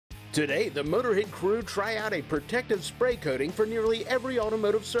Today, the Motorhead crew try out a protective spray coating for nearly every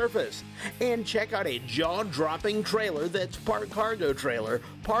automotive surface. And check out a jaw-dropping trailer that's part cargo trailer,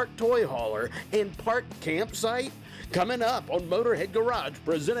 part toy hauler, and part campsite. Coming up on Motorhead Garage,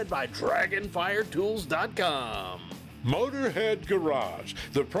 presented by DragonFireTools.com. Motorhead Garage,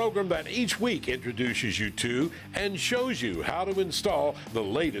 the program that each week introduces you to and shows you how to install the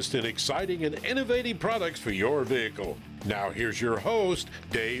latest in exciting and innovative products for your vehicle. Now here's your host,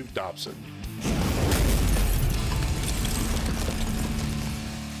 Dave Dobson.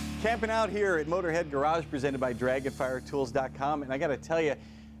 Camping out here at Motorhead Garage, presented by DragonFireTools.com, and I got to tell you,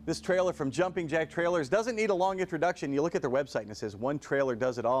 this trailer from Jumping Jack Trailers doesn't need a long introduction. You look at their website and it says one trailer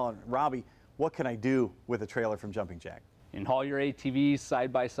does it all. And Robbie, what can I do with a trailer from Jumping Jack? You can haul your ATVs,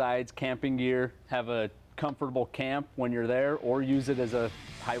 side-by-sides, camping gear, have a comfortable camp when you're there, or use it as a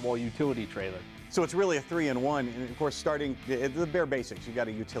high-wall utility trailer. So it's really a 3-in-1, and of course, starting the bare basics. You've got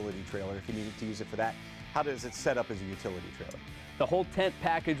a utility trailer if you need to use it for that. How does it set up as a utility trailer? The whole tent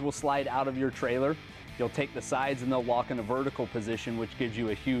package will slide out of your trailer. You'll take the sides and they'll lock in a vertical position, which gives you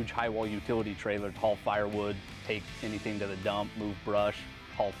a huge high-wall utility trailer to haul firewood, take anything to the dump, move brush,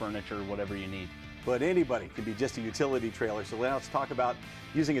 haul furniture, whatever you need. But anybody can be just a utility trailer. So now let's talk about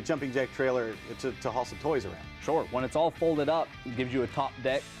using a Jumping Jack trailer to haul some toys around. Sure. When it's all folded up, it gives you a top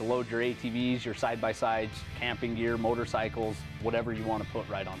deck to load your ATVs, your side-by-sides, camping gear, motorcycles, whatever you want to put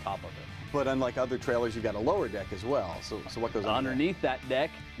right on top of it. But unlike other trailers, you've got a lower deck as well. So what goes on underneath that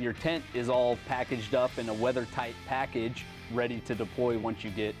deck? Your tent is all packaged up in a weather-tight package, ready to deploy once you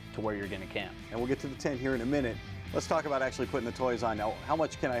get to where you're going to camp. And we'll get to the tent here in a minute. Let's talk about actually putting the toys on. Now, how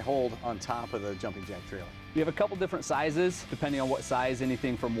much can I hold on top of the Jumping Jack trailer? We have a couple different sizes, depending on what size,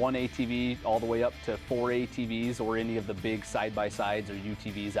 anything from 1 ATV all the way up to 4 ATVs or any of the big side-by-sides or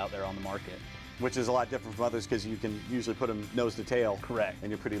UTVs out there on the market. Which is a lot different from others because you can usually put them nose to tail. Correct. And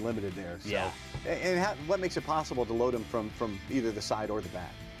you're pretty limited there. So. Yeah. And what makes it possible to load them from either the side or the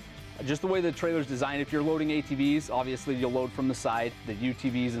back? Just the way the trailer's designed. If you're loading ATVs, obviously you'll load from the side. The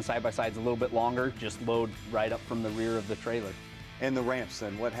UTVs and side-by-sides a little bit longer, just load right up from the rear of the trailer. And the ramps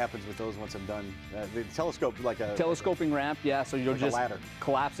then, what happens with those once I'm done? The telescope, like a... Telescoping ramp, yeah, so you'll like just ladder.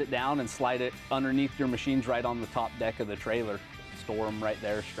 Collapse it down and slide it underneath your machines right on the top deck of the trailer. Store them right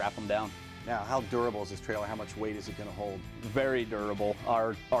there, strap them down. Now, how durable is this trailer? How much weight is it going to hold? Very durable.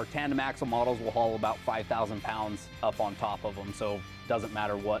 Our tandem axle models will haul about 5,000 pounds up on top of them, so it doesn't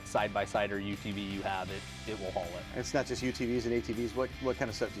matter what side-by-side or UTV you have, it will haul it. And it's not just UTVs and ATVs. What kind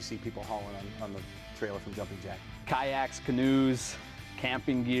of stuff do you see people hauling on the trailer from Jumping Jack? Kayaks, canoes,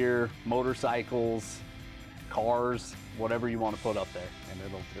 camping gear, motorcycles, cars, whatever you want to put up there. And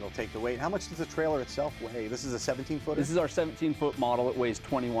it'll take the weight. How much does the trailer itself weigh? This is a 17-footer? This is our 17-foot model. It weighs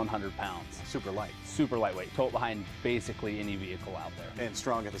 2,100 pounds. Super light. Super lightweight. Tote behind basically any vehicle out there. And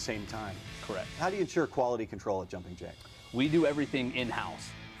strong at the same time. Correct. How do you ensure quality control at Jumping Jack? We do everything in-house.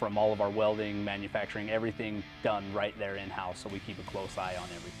 From all of our welding, manufacturing, everything done right there in-house, so we keep a close eye on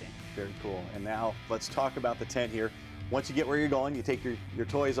everything. Very cool. And now let's talk about the tent here. Once you get where you're going, you take your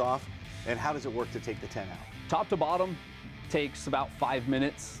toys off. And how does it work to take the tent out? Top to bottom takes about 5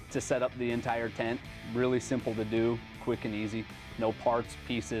 minutes to set up the entire tent. Really simple to do, quick and easy. No parts,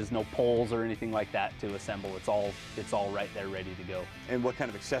 pieces, no poles or anything like that to assemble. It's all right there ready to go. And what kind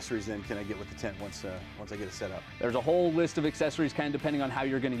of accessories then can I get with the tent once I get it set up? There's a whole list of accessories kind of depending on how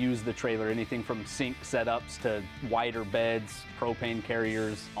you're going to use the trailer. Anything from sink setups to wider beds, propane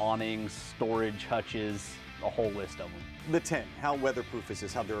carriers, awnings, storage hutches, a whole list of them. The tent, how weatherproof is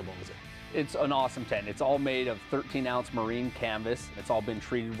this? How durable is it? It's an awesome tent. It's all made of 13-ounce marine canvas. It's all been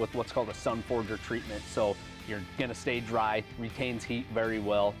treated with what's called a sun forger treatment. So you're gonna stay dry, retains heat very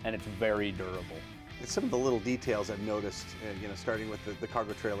well, and it's very durable. It's some of the little details I've noticed, starting with the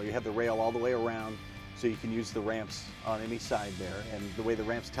cargo trailer. You have the rail all the way around, so you can use the ramps on any side there. And the way the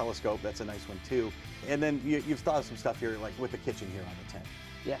ramps telescope, that's a nice one too. And then you've thought of some stuff here, like with the kitchen here on the tent.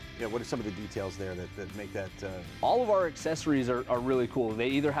 Yeah. What are some of the details there that make that? All of our accessories are really cool. They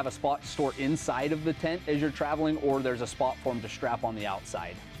either have a spot to store inside of the tent as you're traveling, or there's a spot for them to strap on the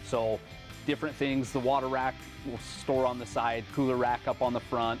outside. So different things, the water rack will store on the side, cooler rack up on the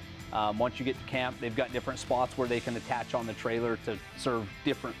front. Once you get to camp, they've got different spots where they can attach on the trailer to serve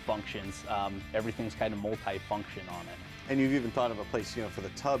different functions. Everything's kind of multi-function on it. And you've even thought of a place, for the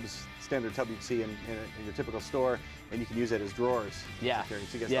tubs, standard tub you'd see in your typical store, and you can use that as drawers. Yeah. So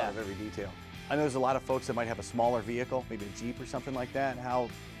you get thought of every detail. I know there's a lot of folks that might have a smaller vehicle, maybe a Jeep or something like that. How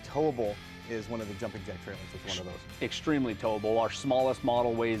towable is one of the jumping jack trailers with one of those? Extremely towable. Our smallest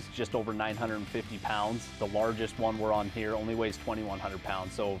model weighs just over 950 pounds. The largest one we're on here only weighs 2,100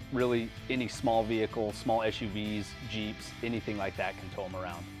 pounds. So really any small vehicle, small SUVs, Jeeps, anything like that can tow them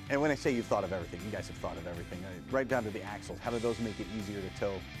around. And when I say you've thought of everything, you guys have thought of everything, right down to the axles. How do those make it easier to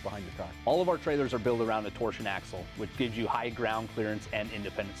tow behind your car? All of our trailers are built around a torsion axle, which gives you high ground clearance and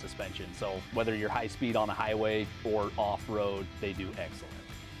independent suspension. So whether you're high speed on a highway or off-road, they do excellent.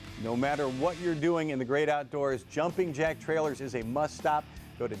 No matter what you're doing in the great outdoors, Jumping Jack Trailers is a must-stop.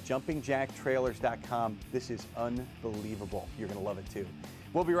 Go to jumpingjacktrailers.com. This is unbelievable. You're going to love it too.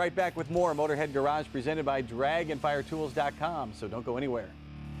 We'll be right back with more Motorhead Garage presented by dragonfiretools.com, so don't go anywhere.